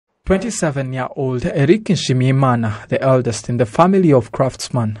27-year-old Eric Nshimiyimana, the eldest in the family of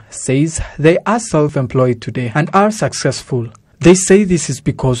craftsmen, says they are self-employed today and are successful. They say this is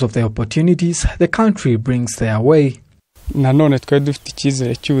because of the opportunities the country brings their way.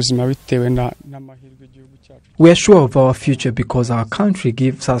 We are sure of our future because our country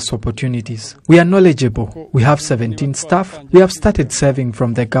gives us opportunities. We are knowledgeable. We have 17 staff. We have started saving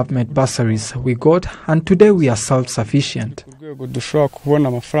from the government bursaries we got, and today we are self-sufficient.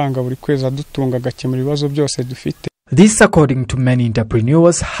 This, according to many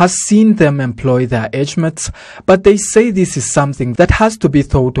entrepreneurs, has seen them employ their age mates, but they say this is something that has to be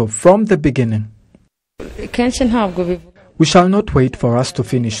thought of from the beginning. We shall not wait for us to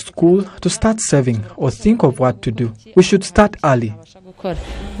finish school to start saving or think of what to do. We should start early.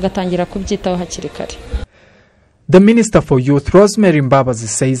 The Minister for Youth, Rosemary Mbabazi,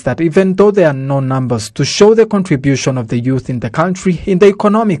 says that even though there are no numbers to show the contribution of the youth in the country in the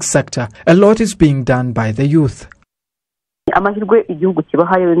economic sector, a lot is being done by the youth.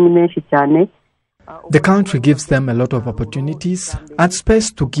 The country gives them a lot of opportunities and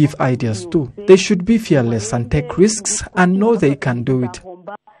space to give ideas too. They should be fearless and take risks and know they can do it.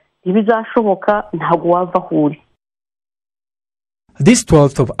 This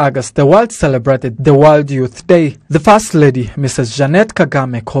 12th of August, the world celebrated the World Youth Day. The First Lady, Mrs Jeannette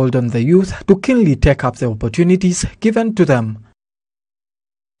Kagame, called on the youth to keenly take up the opportunities given to them.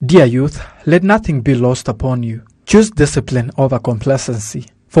 Dear youth, let nothing be lost upon you. Choose discipline over complacency.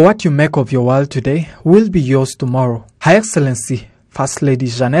 For what you make of your world today will be yours tomorrow. Her Excellency, First Lady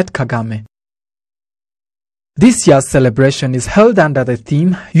Jeannette Kagame. This year's celebration is held under the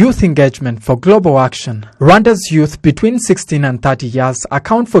theme Youth Engagement for Global Action. Rwanda's youth between 16 and 30 years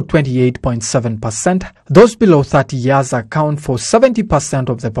account for 28.7%. Those below 30 years account for 70%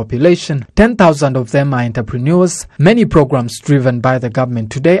 of the population. 10,000 of them are entrepreneurs. Many programs driven by the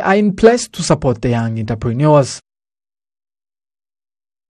government today are in place to support the young entrepreneurs.